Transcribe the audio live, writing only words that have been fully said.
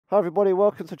Hi everybody,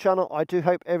 welcome to the channel. I do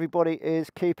hope everybody is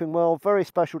keeping well. Very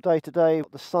special day today.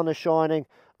 The sun is shining,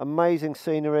 amazing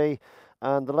scenery,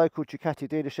 and the local Ducati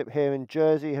dealership here in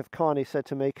Jersey have kindly said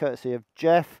to me, courtesy of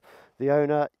Geoff, the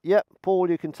owner, yep, Paul,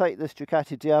 you can take this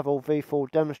Ducati Diavel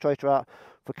V4 demonstrator out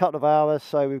for a couple of hours.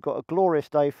 So we've got a glorious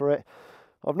day for it.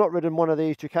 I've not ridden one of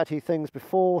these Ducati things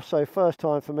before, so first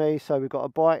time for me. So we've got a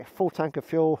bike, full tank of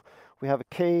fuel, we have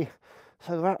a key.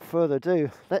 So without further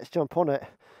ado, let's jump on it,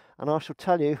 and I shall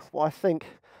tell you what I think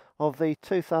of the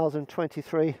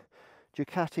 2023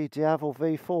 Ducati Diavel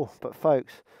V4. But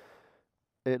folks,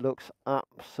 it looks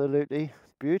absolutely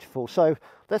beautiful. So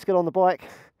let's get on the bike,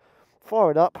 fire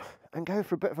it up, and go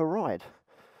for a bit of a ride,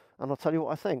 and I'll tell you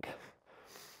what I think.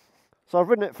 So I've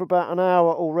ridden it for about an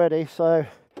hour already, so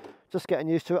just getting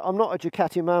used to it. I'm not a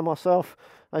Ducati man myself.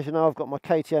 As you know, I've got my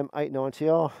KTM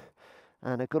 890R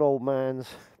and a good old man's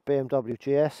BMW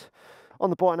GS. On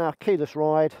the bike now, keyless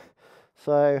ride,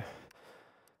 so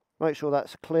make sure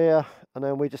that's clear, and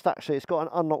then we just actually, it's got an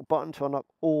unlock button to unlock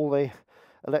all the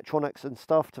electronics and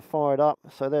stuff to fire it up.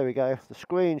 So there we go, the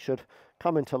screen should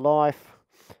come into life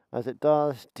as it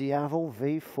does. Diavel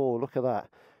V4, look at that,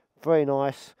 very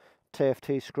nice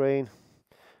TFT screen.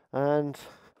 And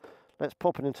let's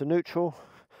pop it into neutral.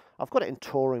 I've got it in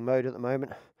touring mode at the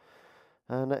moment,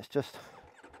 and let's just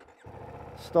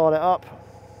start it up,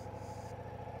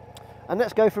 and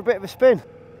let's go for a bit of a spin.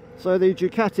 So the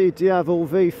Ducati Diavel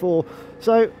V4.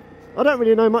 So I don't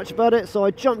really know much about it, so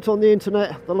I jumped on the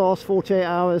internet the last 48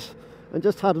 hours and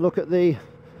just had a look at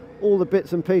all the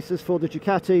bits and pieces for the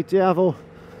Ducati Diavel.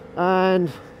 And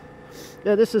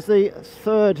yeah, this is the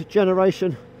third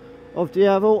generation of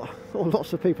Diavel. Oh,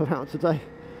 lots of people out today.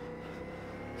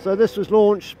 So this was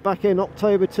launched back in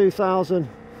October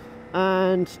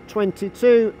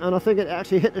 2022, and I think it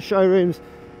actually hit the showrooms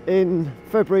in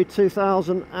February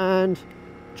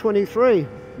 2023.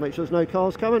 Make sure there's no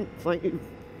cars coming, thank you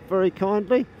very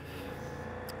kindly.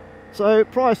 So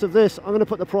price of this, I'm going to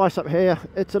put the price up here.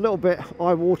 It's a little bit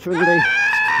eye-wateringly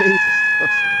steep.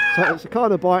 So it's the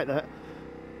kind of bike that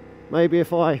maybe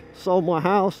if I sold my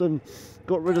house and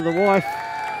got rid of the wife,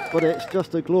 but it's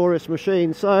just a glorious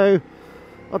machine. So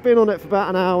I've been on it for about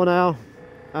an hour now,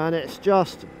 and it's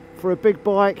just, for a big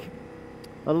bike,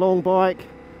 a long bike,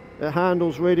 it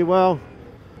handles really well.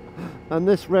 And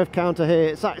this rev counter here,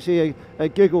 it's actually a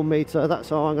giggle meter, that's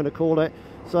how I'm going to call it.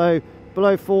 So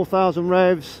below 4,000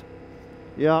 revs,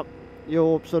 yep,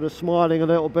 you're sort of smiling a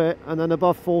little bit, and then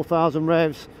above 4,000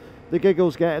 revs, the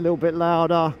giggles get a little bit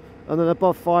louder, and then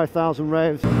above 5,000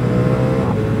 revs,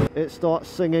 it starts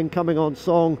singing, coming on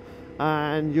song,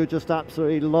 and you're just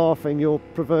absolutely laughing your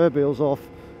proverbials off,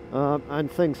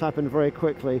 and things happen very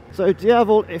quickly. So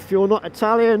Diavel, if you're not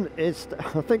Italian, I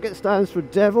think it stands for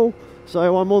devil,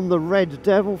 so I'm on the red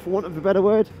devil for want of a better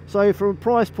word. So from a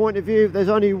price point of view, there's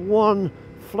only one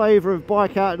flavour of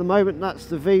bike out at the moment, and that's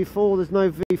the V4. There's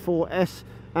no V4S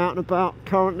out and about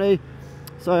currently,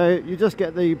 so you just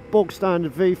get the bog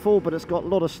standard V4, but it's got a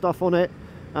lot of stuff on it,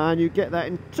 and you get that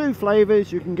in two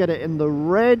flavours. You can get it in the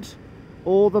red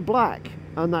or the black,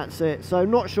 and that's it. So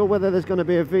not sure whether there's going to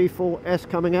be a V4S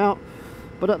coming out,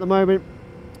 but at the moment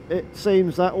it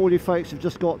seems that all you folks have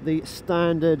just got the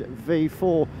standard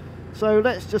V4. So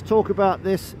let's just talk about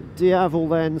this Diavel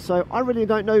then. So I really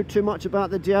don't know too much about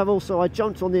the Diavel, so I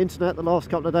jumped on the internet the last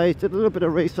couple of days, did a little bit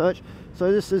of research.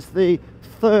 So this is the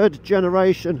third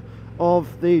generation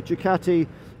of the Ducati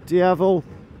Diavel,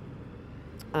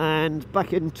 and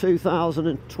back in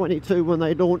 2022 when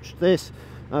they launched this,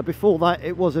 before that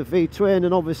it was a V-twin,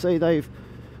 and obviously they've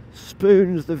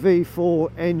spoons the V4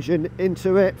 engine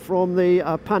into it from the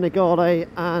Panigale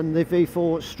and the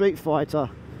V4 Streetfighter.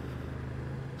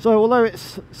 So although it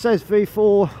says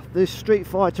V4, the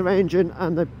Streetfighter engine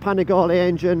and the Panigale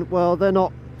engine, well, they're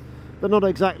not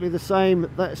exactly the same.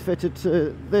 That's fitted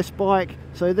to this bike.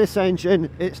 So this engine,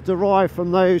 it's derived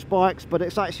from those bikes, but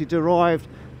it's actually derived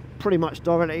pretty much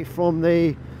directly from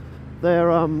their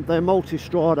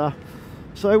multistrada.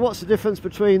 So what's the difference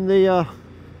between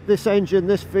this engine,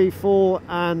 this V4,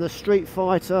 and the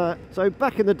Streetfighter? So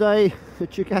back in the day, the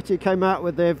Ducati came out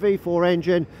with their V4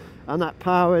 engine, and that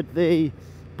powered the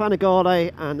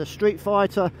Panigale and the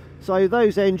Streetfighter. So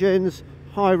those engines,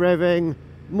 high revving,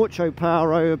 mucho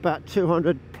power, about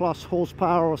 200 plus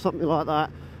horsepower or something like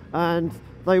that, and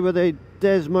they were the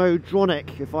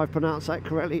Desmodronic, if I pronounce that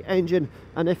correctly, engine.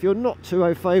 And if you're not too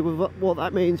au fait with what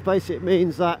that means, basically it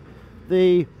means that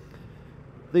the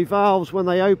valves, when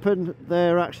they open,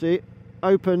 they're actually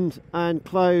opened and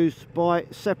closed by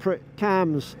separate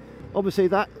cams. Obviously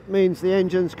that means the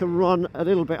engines can run a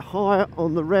little bit higher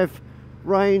on the rev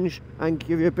range and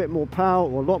give you a bit more power,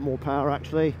 or a lot more power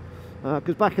actually,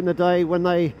 because back in the day when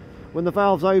the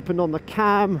valves opened on the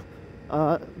cam,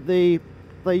 they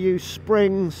used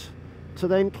springs to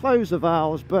then close the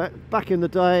valves, but back in the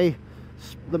day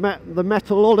the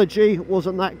metallurgy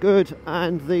wasn't that good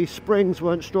and the springs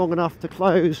weren't strong enough to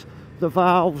close the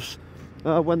valves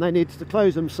when they needed to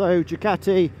close them. So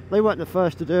Ducati, they weren't the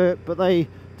first to do it, but they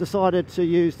decided to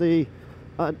use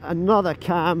another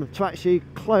cam to actually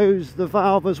close the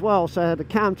valve as well. So they had a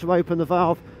cam to open the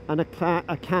valve and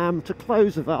a cam to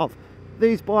close the valve.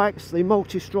 These bikes, the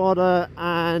Multistrada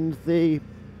and the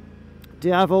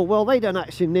Diavel, well, they don't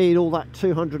actually need all that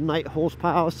 208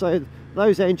 horsepower, so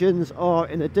those engines are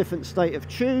in a different state of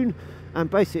tune, and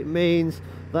basically it means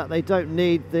that they don't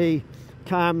need the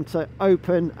cam to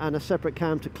open and a separate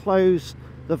cam to close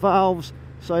the valves.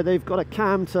 So they've got a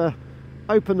cam to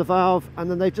open the valve,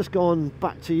 and then they've just gone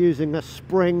back to using a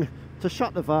spring to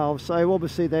shut the valve. So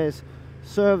obviously there's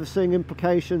servicing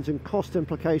implications and cost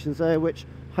implications there, which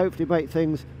hopefully make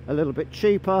things a little bit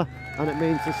cheaper, and it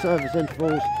means the service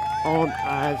intervals aren't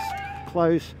as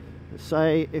close,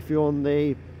 say if you're on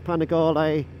the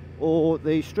Panigale or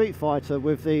the Streetfighter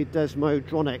with the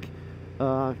Desmodronic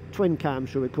twin cam,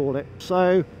 shall we call it.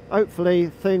 So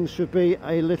hopefully things should be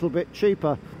a little bit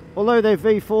cheaper. Although they're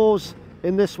V4s,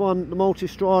 in this one, the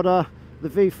Multistrada, the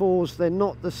V4s, they're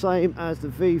not the same as the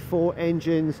V4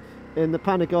 engines in the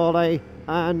Panigale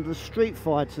and the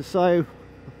Streetfighter. So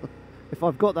if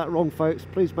I've got that wrong, folks,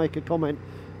 please make a comment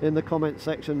in the comment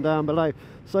section down below.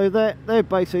 So they're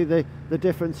basically the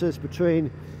differences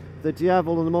between the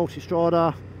Diavel and the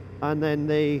Multistrada, and then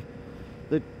the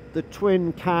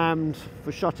twin cammed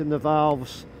for shutting the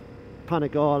valves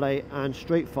Panigale and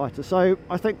Streetfighter. So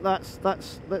I think let's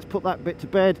put that bit to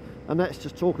bed, and let's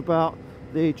just talk about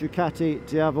the Ducati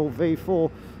Diavel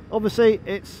V4. Obviously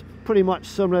it's pretty much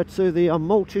similar to the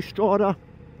Multistrada,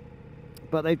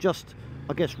 but they've just,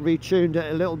 I guess, retuned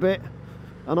it a little bit,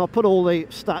 and I'll put all the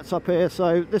stats up here.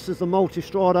 So this is the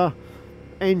Multistrada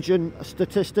engine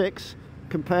statistics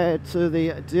compared to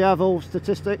the Diavel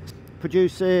statistics.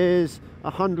 Produces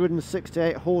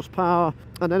 168 horsepower,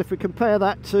 and then if we compare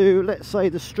that to, let's say,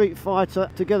 the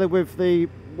Streetfighter together with the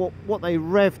what they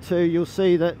rev to, you'll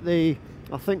see that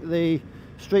I think the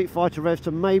Streetfighter revs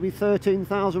to maybe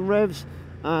 13,000 revs,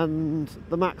 and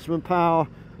the maximum power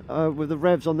with the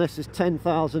revs on this is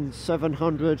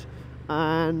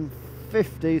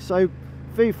 10,750. So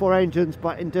V4 engines,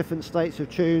 but in different states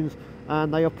of tunes,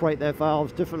 and they operate their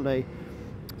valves differently.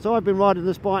 So I've been riding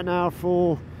this bike now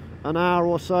for an hour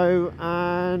or so,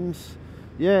 and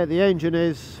yeah, the engine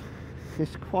is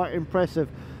quite impressive.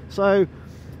 So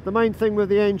the main thing with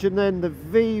the engine then, the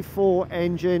V4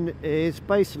 engine, is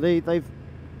basically they've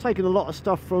taken a lot of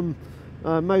stuff from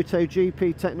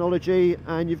MotoGP technology,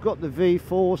 and you've got the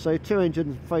V4, so two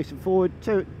engines facing forward,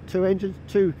 two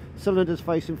cylinders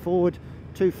facing forward,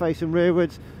 two facing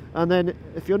rearwards, and then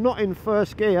if you're not in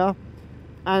first gear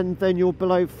and then you're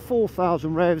below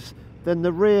 4,000 revs, then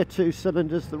the rear two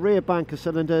cylinders, the rear bank of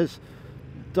cylinders,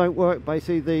 don't work.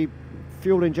 Basically the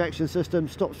fuel injection system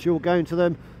stops fuel going to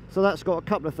them. So that's got a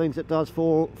couple of things it does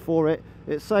for it.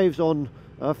 It saves on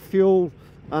fuel,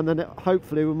 and then it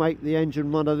hopefully will make the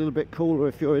engine run a little bit cooler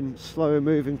if you're in slower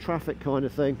moving traffic kind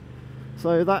of thing.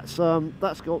 So that's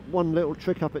got one little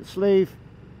trick up its sleeve.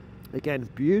 Again,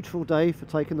 beautiful day for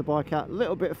taking the bike out. A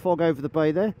little bit of fog over the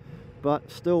bay there,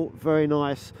 but still very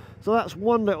nice. So that's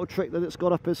one little trick that it's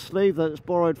got up its sleeve that it's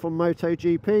borrowed from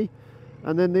MotoGP.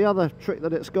 And then the other trick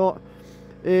that it's got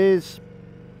is,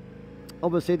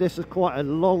 obviously this is quite a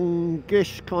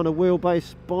longish kind of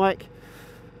wheelbase bike,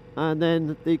 and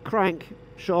then the crank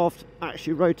shaft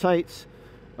actually rotates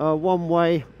one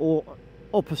way or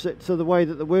opposite to the way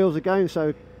that the wheels are going,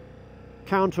 so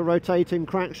counter rotating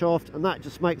crankshaft, and that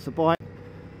just makes the bike,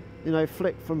 you know,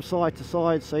 flick from side to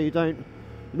side, so you're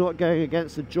not going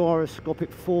against the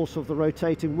gyroscopic force of the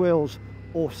rotating wheels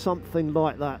or something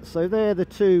like that. So they're the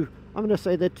two, I'm going to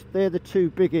say that they're the two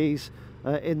biggies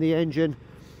in the engine.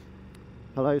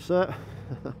 Hello, sir.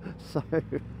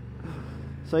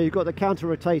 So you've got the counter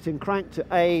rotating crank to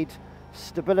aid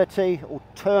stability, or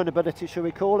turnability shall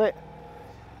we call it,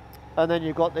 and then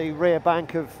you've got the rear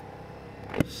bank of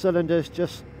cylinders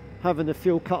just having the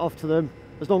fuel cut off to them,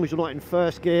 as long as you're not in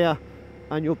first gear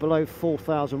and you're below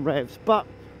 4,000 revs. But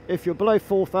if you're below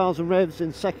 4,000 revs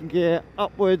in second gear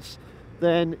upwards,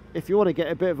 then if you want to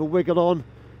get a bit of a wiggle on,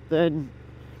 then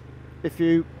if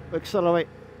you accelerate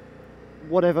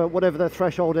whatever the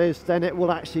threshold is, then it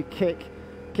will actually kick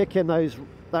in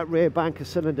that rear bank of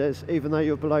cylinders even though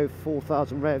you're below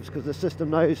 4,000 revs, because the system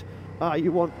knows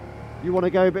you want to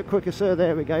go a bit quicker, sir.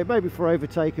 There we go, maybe for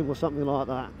overtaking or something like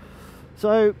that.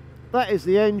 So that is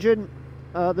the engine.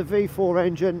 The V4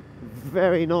 engine,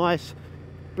 very nice.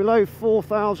 Below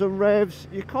 4,000 revs,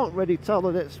 you can't really tell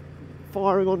that it's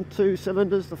firing on 2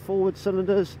 cylinders, the forward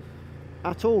cylinders,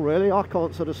 at all really. I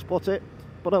can't sort of spot it,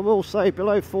 but I will say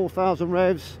below 4,000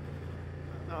 revs,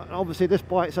 obviously this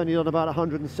bike's only done about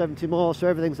 170 miles, so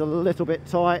everything's a little bit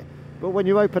tight, but when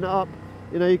you open it up,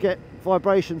 you know, you get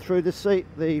vibration through the seat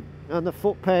and the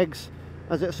foot pegs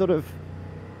as it sort of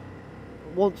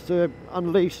wants to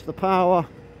unleash the power.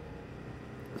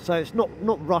 So it's not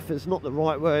rough, is not the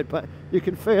right word, but you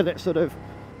can feel it sort of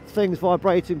things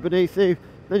vibrating beneath you.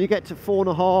 Then you get to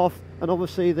 4.5, and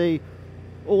obviously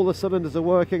all the cylinders are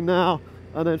working now,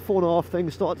 and then 4.5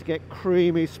 things start to get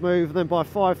creamy smooth, and then by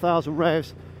 5,000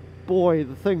 revs, boy,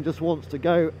 the thing just wants to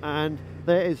go, and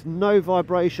there is no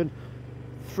vibration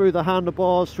through the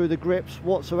handlebars, through the grips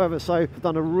whatsoever. So I've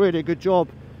done a really good job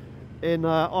in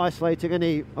isolating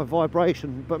any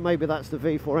vibration, but maybe that's the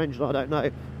V4 engine, I don't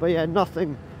know. But yeah,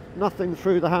 nothing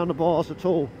through the handlebars at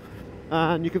all,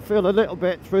 and you can feel a little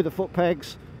bit through the foot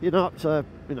pegs, you know, up to,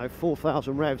 you know,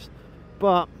 4,000 revs.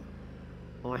 But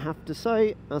I have to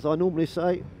say, as I normally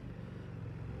say,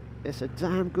 it's a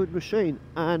damn good machine.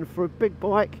 And for a big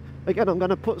bike, again, I'm going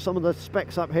to put some of the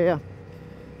specs up here.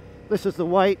 This is the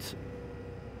weight.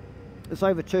 It's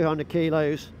over 200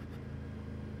 kilos,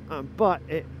 but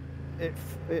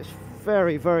it's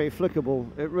very, very flickable.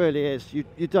 It really is.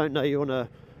 You don't know you're on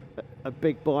a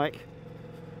big bike,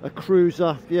 a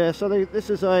cruiser. Yeah, so this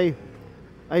is a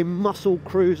muscle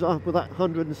cruiser with that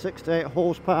 168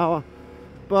 horsepower,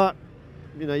 but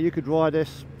you know, you could ride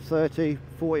this 30,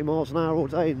 40 miles an hour all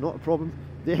day, not a problem.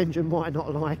 The engine might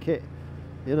not like it,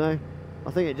 you know.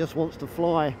 I think it just wants to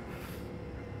fly.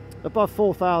 Above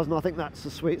 4,000, I think that's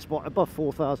the sweet spot. Above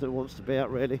 4,000 it wants to be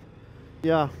at, really.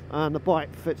 Yeah, and the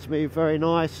bike fits me very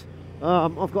nice.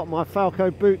 I've got my Falco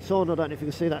boots on. I don't know if you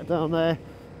can see that down there.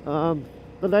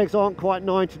 The legs aren't quite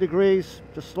 90 degrees,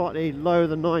 just slightly lower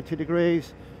than 90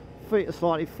 degrees. Feet are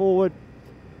slightly forward,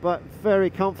 but very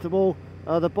comfortable.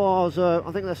 The bars are,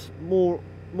 I think that's more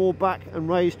back and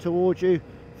raised towards you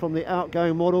from the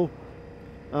outgoing model.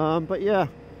 But yeah,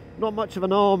 not much of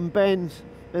an arm bend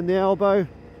in the elbow,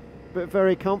 but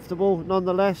very comfortable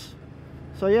nonetheless.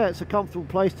 So yeah, it's a comfortable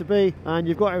place to be, and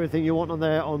you've got everything you want on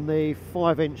there on the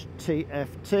 5-inch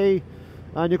TFT,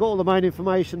 and you've got all the main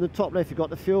information. The top left you've got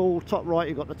the fuel, top right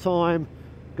you've got the time,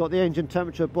 got the engine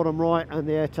temperature bottom right and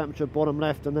the air temperature bottom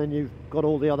left, and then you've got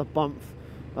all the other bump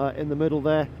in the middle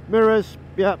there. Mirrors,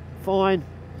 yeah, fine.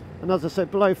 And as I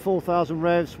said, below 4,000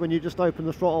 revs, when you just open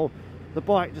the throttle, the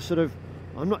bike just sort of,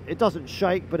 it doesn't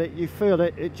shake, but you feel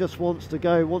it just wants to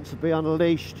go, wants to be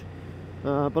unleashed.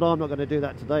 But I'm not going to do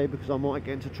that today because I might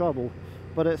get into trouble.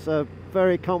 But it's a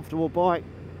very comfortable bike.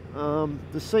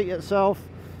 The seat itself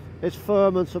is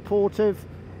firm and supportive.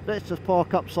 Let's just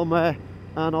park up somewhere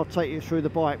and I'll take you through the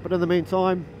bike. But in the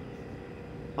meantime,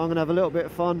 I'm going to have a little bit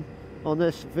of fun on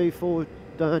this V4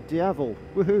 Diavel.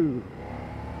 Woohoo!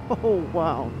 Oh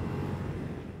wow!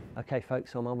 Okay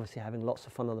folks, I'm obviously having lots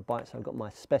of fun on the bike, so I've got my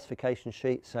specification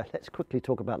sheet. So let's quickly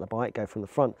talk about the bike, go from the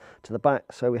front to the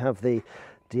back. So we have the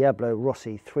Diablo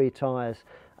Rossi 3 tyres,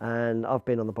 and I've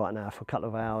been on the bike now for a couple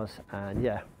of hours, and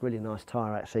yeah, really nice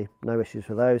tyre actually, no issues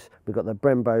with those. We've got the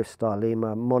Brembo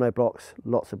Stylema monoblocks,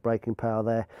 lots of braking power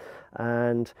there,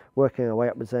 and working our way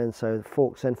upwards then, so the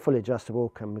forks then fully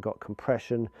adjustable, and we've got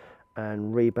compression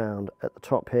and rebound at the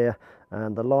top here,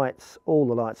 and the lights, all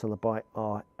the lights on the bike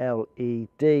are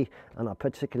LED, and I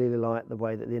particularly like the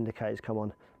way that the indicators come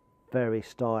on, very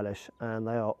stylish, and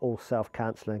they are all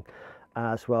self-cancelling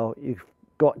as well. You've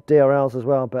got DRLs as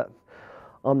well, but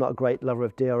I'm not a great lover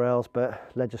of DRLs, but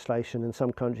legislation in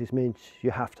some countries means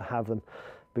you have to have them.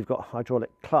 We've got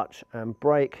hydraulic clutch and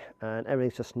brake, and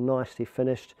everything's just nicely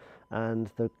finished, and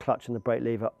the clutch and the brake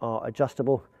lever are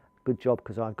adjustable. Good job,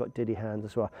 because I've got diddy hands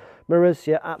as well. Mirrors,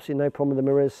 yeah, absolutely no problem with the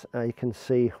mirrors. You can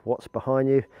see what's behind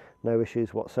you, no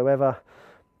issues whatsoever.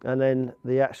 And then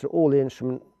all the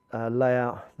instrument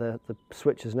layout, the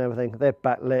switches and everything, they're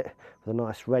backlit with a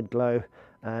nice red glow,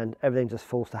 and everything just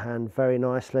falls to hand very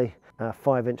nicely.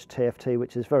 5-inch TFT,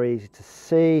 which is very easy to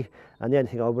see, and the only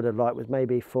thing I would have liked was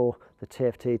maybe for the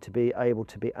TFT to be able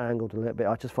to be angled a little bit.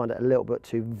 I just find it a little bit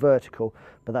too vertical,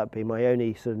 but that would be my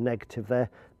only sort of negative there,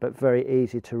 but very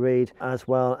easy to read as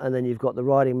well. And then you've got the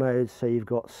riding modes, so you've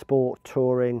got sport,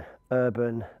 touring,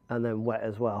 urban, and then wet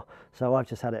as well. So I've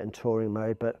just had it in touring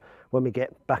mode, but when we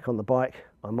get back on the bike,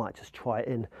 I might just try it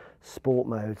in sport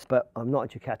modes. But I'm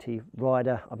not a Ducati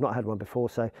rider, I've not had one before,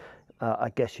 so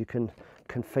I guess you can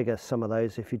configure some of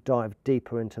those if you dive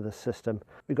deeper into the system.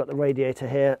 We've got the radiator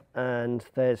here, and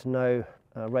there's no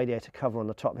radiator cover on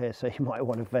the top here, so you might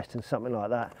want to invest in something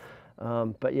like that.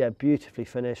 But yeah, beautifully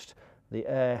finished. The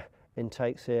air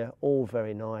intakes here, all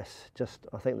very nice. Just,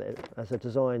 I think that as a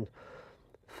design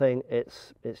thing,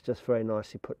 it's just very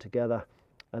nicely put together.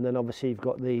 And then obviously you've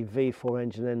got the V4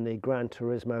 engine and the Gran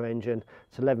Turismo engine.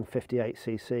 It's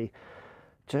 1158cc.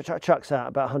 Chucks out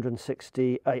about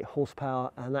 168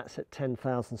 horsepower, and that's at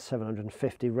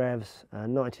 10,750 revs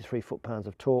and 93 foot-pounds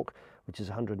of torque, which is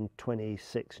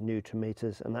 126 newton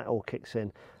meters, and that all kicks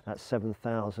in at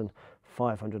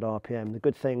 7,500 RPM. The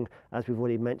good thing, as we've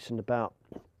already mentioned about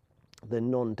the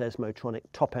non-Desmotronic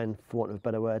top end, for want of a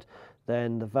better word,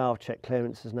 then the valve check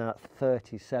clearance is now at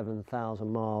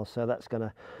 37,000 miles, so that's going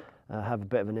to have a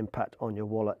bit of an impact on your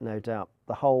wallet, no doubt.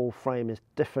 The whole frame is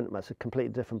different. That's a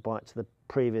completely different bike to the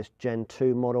previous Gen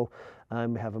 2 model.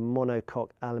 We have a monocoque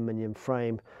aluminium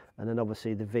frame, and then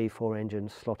obviously the V4 engine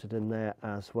slotted in there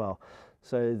as well.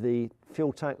 So the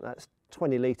fuel tank, that's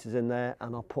 20 litres in there,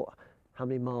 and I'll put how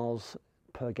many miles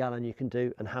per gallon you can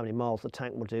do and how many miles the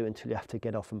tank will do until you have to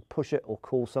get off and push it or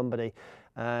call somebody.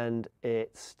 And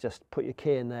it's just put your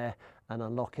key in there and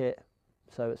unlock it.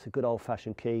 So it's a good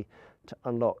old-fashioned key to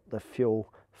unlock the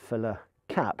fuel filler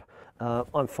cap.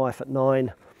 I'm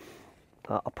 5'9".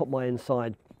 I put my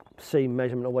inside seam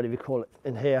measurement, or whatever you call it,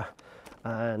 in here,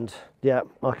 and yeah,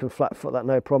 I can flat foot that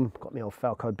no problem. Got my old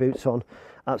Falco boots on,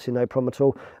 absolutely no problem at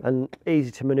all, and easy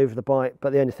to manoeuvre the bike.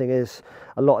 But the only thing is,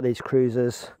 a lot of these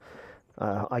cruisers,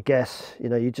 I guess, you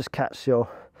know, you just catch your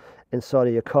inside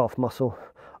of your calf muscle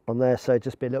on there, so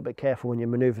just be a little bit careful when you're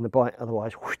manoeuvring the bike,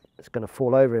 otherwise whoosh, it's going to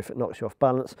fall over if it knocks you off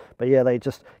balance. But yeah, they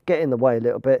just get in the way a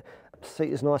little bit.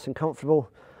 Seat is nice and comfortable.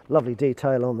 Lovely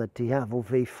detail on the Diavel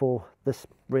V4. This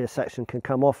rear section can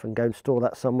come off and go and store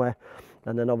that somewhere.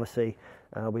 And then obviously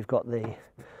we've got the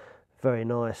very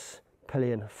nice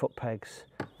pillion foot pegs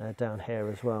down here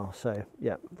as well. So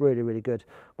yeah, really, really good.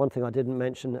 One thing I didn't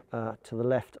mention, to the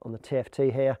left on the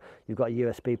TFT here, you've got a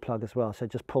USB plug as well. So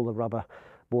just pull the rubber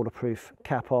waterproof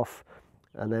cap off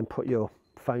and then put your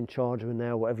phone charger in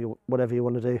there, whatever you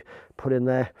want to do, put in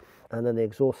there. And then the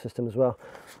exhaust system as well.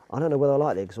 I don't know whether I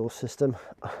like the exhaust system.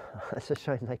 It's a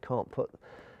shame they can't put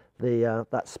the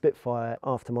that Spitfire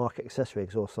aftermarket accessory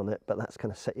exhaust on it, but that's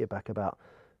going to set you back about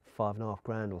 £5.5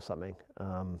 grand or something.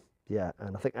 Yeah,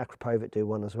 and I think Akrapovic do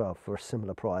one as well for a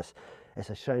similar price. It's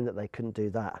a shame that they couldn't do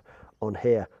that on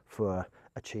here for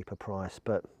a cheaper price.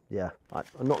 But yeah,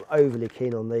 I'm not overly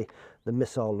keen on the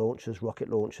missile launchers, rocket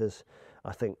launchers.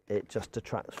 I think it just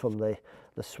detracts from the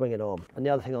swinging arm. And the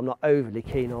other thing I'm not overly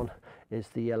keen on is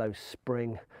the yellow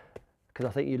spring, because I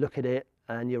think you look at it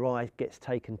and your eye gets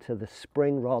taken to the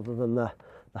spring rather than the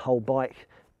whole bike.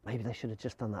 Maybe they should have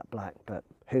just done that black, but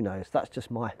who knows? That's just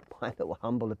my little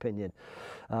humble opinion.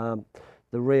 The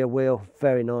rear wheel,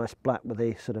 very nice, black with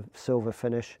the sort of silver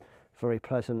finish, very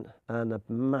pleasant, and a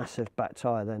massive back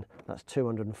tyre then. That's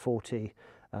 240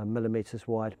 millimetres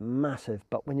wide, massive.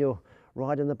 But when you're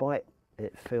riding the bike,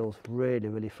 it feels really,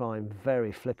 really fine,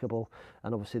 very flickable,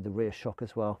 and obviously the rear shock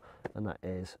as well, and that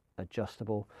is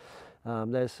adjustable.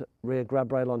 There's rear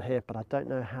grab rail on here, but I don't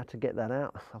know how to get that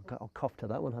out. I'll cough to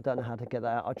that one. I don't know how to get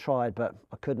that out. I tried, but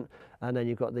I couldn't. And then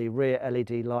you've got the rear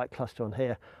LED light cluster on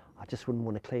here. I just wouldn't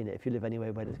want to clean it. If you live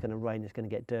anywhere where it's going to rain, it's going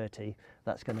to get dirty,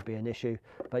 that's going to be an issue.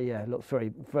 But yeah, it looks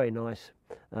very, very nice.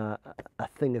 A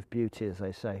thing of beauty, as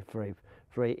they say. Very,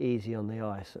 very easy on the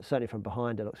eye. So certainly from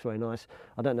behind, it looks very nice.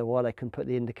 I don't know why they couldn't put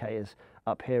the indicators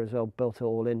up here as well, built it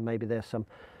all in. Maybe there's some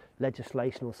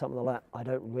legislation or something like that. I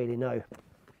don't really know.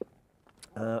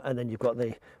 And then you've got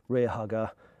the rear hugger,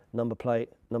 number plate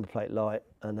light,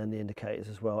 and then the indicators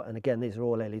as well. And again, these are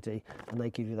all LED, and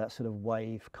they give you that sort of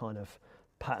wave kind of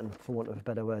pattern, for want of a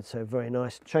better word. So very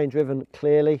nice. Chain driven,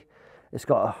 clearly. It's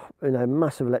got a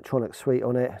massive electronic suite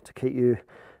on it to keep you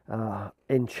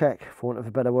in check, for want of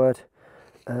a better word.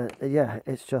 Yeah,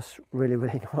 it's just really,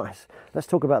 really nice. Let's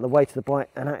talk about the weight of the bike,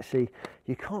 and actually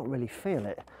you can't really feel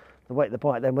it. The weight of the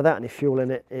bike then, without any fuel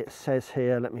in it, it says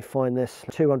here, let me find this,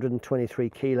 223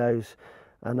 kilos,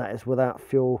 and that is without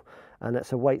fuel, and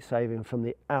that's a weight saving from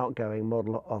the outgoing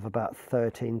model of about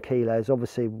 13 kilos.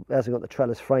 Obviously it hasn't got the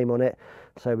trellis frame on it,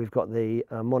 so we've got the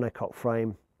monocoque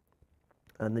frame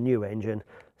and the new engine,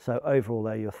 so overall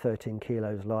though you're 13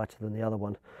 kilos lighter than the other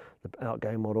one, the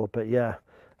outgoing model. But yeah,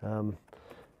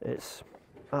 it's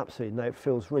absolutely, no, it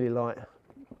feels really light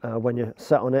when you're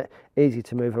sat on it, easy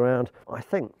to move around. I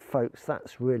think, folks,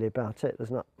 that's really about it.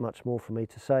 There's not much more for me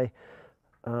to say.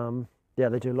 Yeah,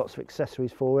 they do lots of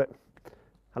accessories for it.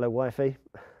 Hello, wifey.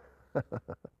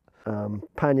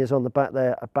 Panniers on the back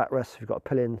there, a backrest. You've got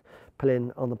a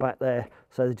pillion on the back there.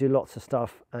 So they do lots of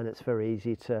stuff, and it's very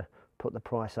easy to put the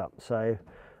price up. So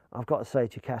I've got to say,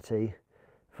 Ducati,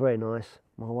 very nice.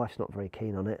 My wife's not very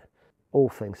keen on it. all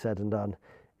things said and done,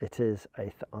 it is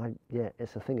yeah,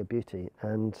 it's a thing of beauty,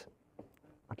 and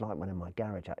I'd like one in my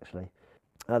garage actually.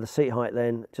 The seat height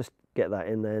then, just get that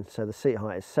in there. So the seat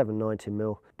height is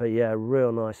 790mm, but yeah,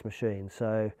 real nice machine.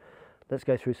 So let's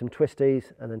go through some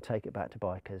twisties and then take it back to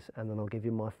bikers, and then I'll give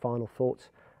you my final thoughts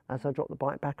as I drop the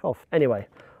bike back off. Anyway,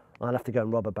 I'll have to go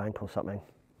and rob a bank or something.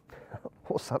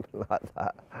 Or something like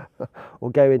that.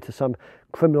 Or go into some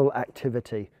criminal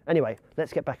activity. Anyway,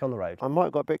 let's get back on the road. I might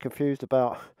have got a bit confused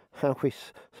about how we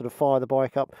sort of fire the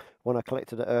bike up when I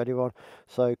collected it earlier on.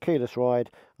 So keyless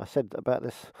ride, I said about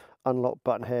this unlock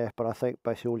button here, but I think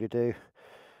basically all you do,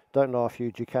 don't laugh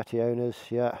you Ducati owners,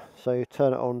 yeah, so you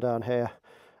turn it on down here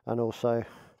and also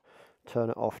turn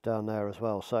it off down there as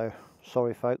well. So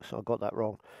sorry folks, I got that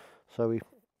wrong. So we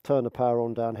turn the power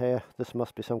on down here. This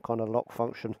must be some kind of lock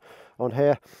function on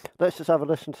here. Let's just have a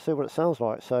listen to see what it sounds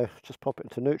like. So just pop it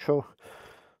into neutral,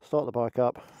 start the bike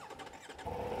up.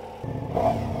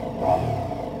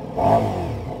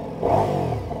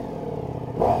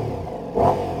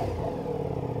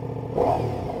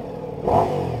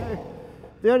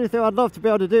 The only thing I'd love to be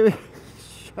able to do is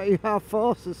show you how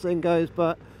fast this thing goes,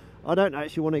 but I don't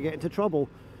actually want to get into trouble.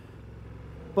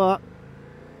 But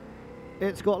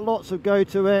it's got lots of go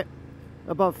to it.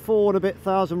 Above 4 and a bit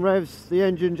thousand revs, the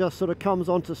engine just sort of comes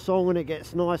onto song and it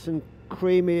gets nice and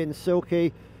creamy and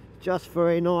silky, just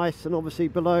very nice. And obviously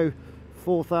below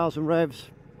 4,000 revs,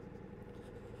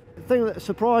 the thing that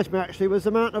surprised me actually was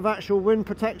the amount of actual wind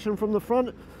protection from the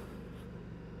front.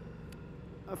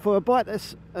 For a bike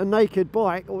that's a naked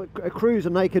bike, or a cruiser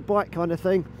naked bike kind of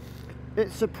thing,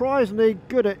 it's surprisingly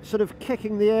good at sort of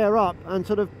kicking the air up and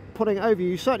sort of putting it over you.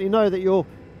 You certainly know that you're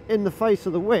in the face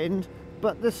of the wind,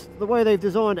 but the way they've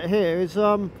designed it here is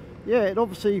yeah, it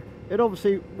obviously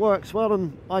works well,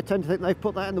 and I tend to think they've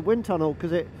put that in the wind tunnel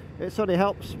because it certainly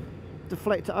helps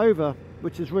deflect it over,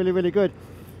 which is really, really good.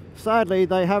 Sadly,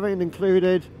 they haven't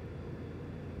included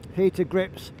heated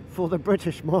grips for the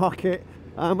British market,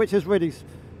 which is really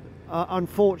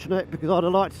unfortunate, because I'd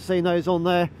have liked to see those on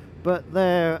there, but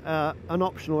they're an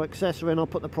optional accessory, and I'll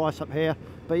put the price up here.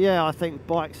 But yeah, I think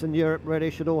bikes in Europe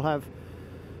really should all have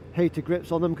heated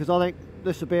grips on them, because I think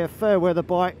this would be a fair weather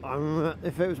bike.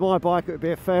 If it was my bike, it would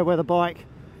be a fair weather bike,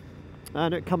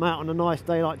 and it'd come out on a nice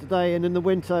day like today, and in the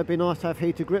winter it'd be nice to have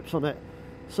heated grips on it.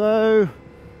 So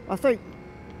I think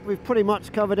we've pretty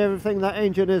much covered everything. That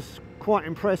engine is quite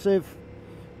impressive.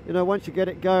 You know, once you get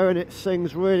it going, it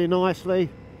sings really nicely.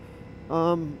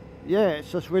 Yeah,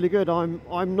 it's just really good. I'm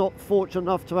not fortunate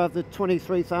enough to have the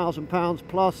 £23,000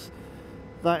 plus.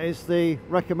 That is the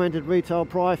recommended retail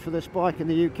price for this bike in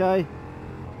the UK,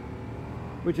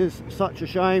 which is such a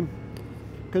shame,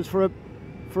 because for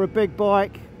a big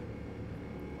bike,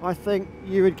 I think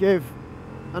you would give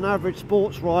an average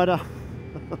sports rider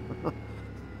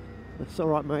it's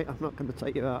alright mate, I'm not going to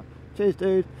take you out. Cheers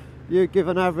dude. You'd give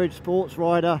an average sports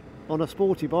rider on a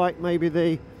sporty bike, maybe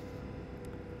the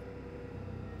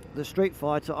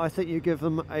Streetfighter, I think you give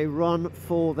them a run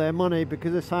for their money,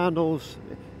 because this handles,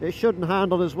 it shouldn't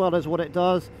handle as well as what it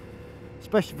does,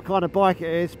 especially for the kind of bike it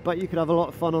is, but you could have a lot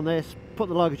of fun on this. Put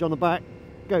the luggage on the back,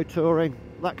 go touring,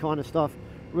 that kind of stuff.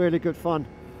 Really good fun.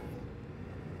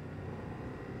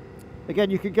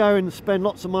 Again, you could go and spend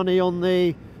lots of money on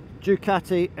the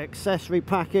Ducati accessory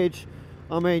package.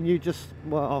 I mean, you just,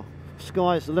 well,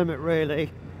 sky's the limit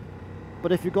really.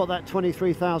 But if you've got that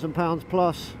 £23,000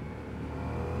 plus,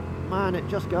 man, it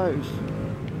just goes.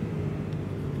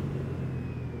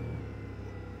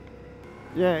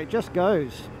 Yeah, it just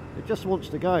goes. It just wants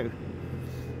to go.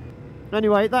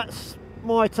 Anyway, that's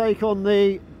my take on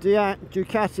the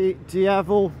Ducati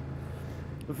Diavel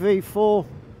V4.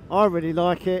 I really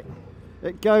like it.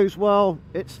 It goes well,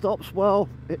 it stops well,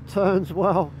 it turns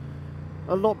well.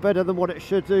 A lot better than what it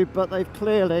should do, but they've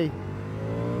clearly...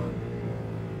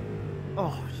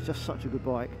 Oh, it's just such a good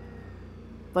bike.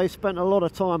 They spent a lot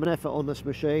of time and effort on this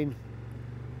machine,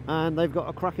 and they've got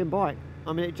a cracking bike.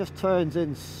 I mean, it just turns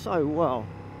in so well.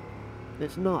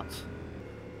 It's nuts.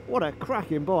 What a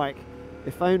cracking bike.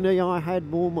 If only I had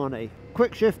more money.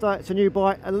 Quick shifter, it's a new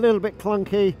bike, a little bit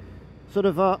clunky, sort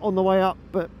of on the way up,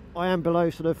 but I am below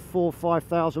sort of 4,000 or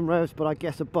 5,000 revs, but I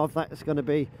guess above that it's going to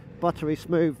be buttery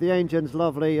smooth. The engine's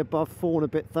lovely, above 4,000 and a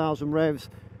bit revs,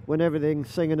 when everything's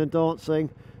singing and dancing.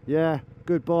 Yeah,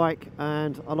 good bike,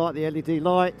 and I like the LED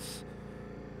lights.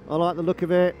 I like the look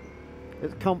of it.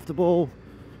 It's comfortable,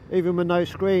 even with no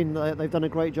screen. They've done a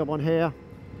great job on here.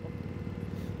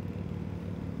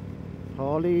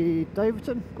 Harley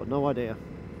Davidson? Got no idea.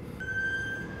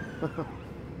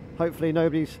 Hopefully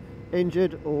nobody's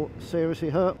injured or seriously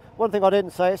hurt. One thing I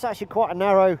didn't say, it's actually quite a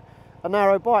narrow a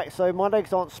narrow bike, so my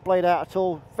legs aren't splayed out at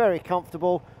all. Very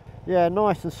comfortable. Yeah,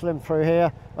 nice and slim through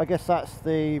here. I guess that's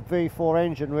the V4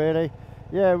 engine really.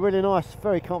 Yeah, really nice,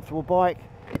 very comfortable bike.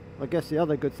 I guess the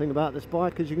other good thing about this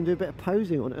bike is you can do a bit of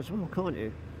posing on it as well, can't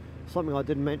you? Something I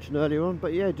didn't mention earlier on,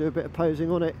 but yeah, do a bit of posing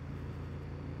on it.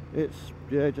 It's,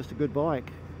 yeah, just a good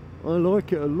bike. I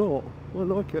like it a lot. I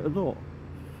like it a lot.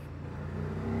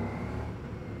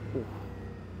 Oh,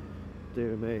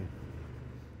 dear me.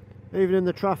 Even in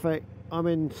the traffic, I'm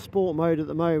in sport mode at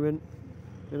the moment.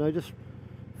 You know, just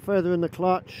further in the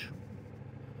clutch.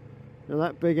 You know,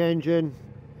 that big engine.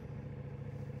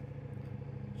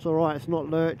 It's alright, it's not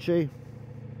lurchy.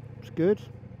 It's good.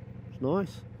 It's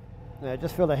nice. Yeah,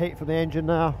 just feel the heat from the engine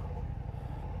now.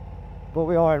 But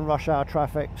we are in rush hour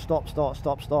traffic. Stop, start,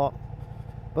 stop, start.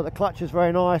 But the clutch is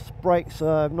very nice. Brakes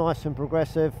are nice and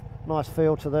progressive. Nice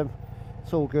feel to them.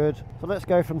 It's all good. So let's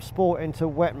go from sport into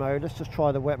wet mode. Let's just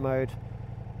try the wet mode.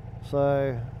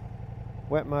 So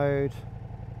wet mode,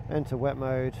 enter wet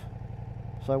mode.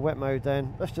 So wet mode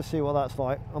then. Let's just see what that's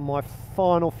like on my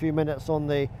final few minutes on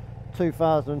the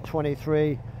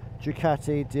 2023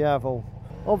 Ducati Diavel.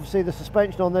 Obviously the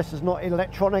suspension on this is not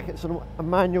electronic, it's a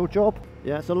manual job.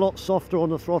 Yeah, it's a lot softer on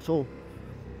the throttle.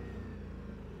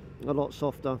 A lot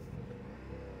softer.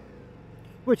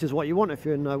 Which is what you want if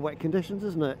you're in wet conditions,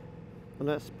 isn't it? And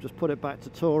let's just put it back to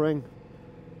touring.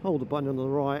 Hold the button on the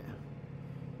right.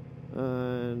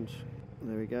 And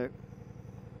there we go.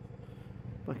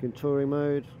 Back in touring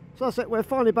mode. So that's it, we're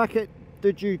finally back at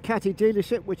the Ducati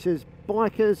dealership, which is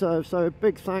bikers. So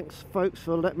big thanks folks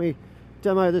for letting me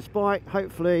demo this bike.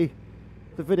 Hopefully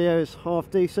the video is half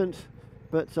decent,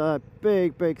 but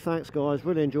big thanks guys,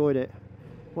 really enjoyed it.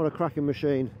 What a cracking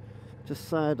machine. Just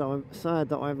sad I'm sad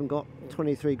that I haven't got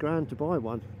 23 grand to buy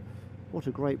one. What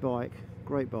a great bike,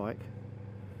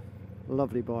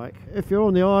 lovely bike. If you're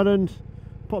on the island,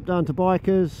 pop down to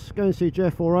Bikers, go and see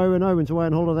Geoff or Owen. Owen's away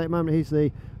on holiday at the moment, he's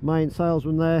the main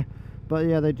salesman there. But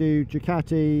yeah, they do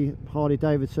Ducati, Harley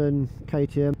Davidson,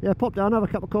 KTM. Yeah, pop down, have a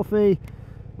cup of coffee,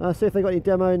 see if they've got any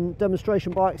demo and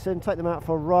demonstration bikes in, take them out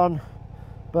for a run.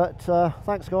 But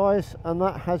thanks guys, and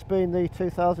that has been the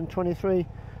 2023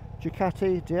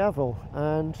 Ducati Diavel,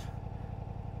 and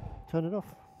turn it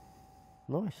off.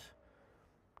 Nice.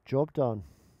 Job done.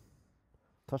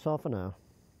 Ta-ta for now.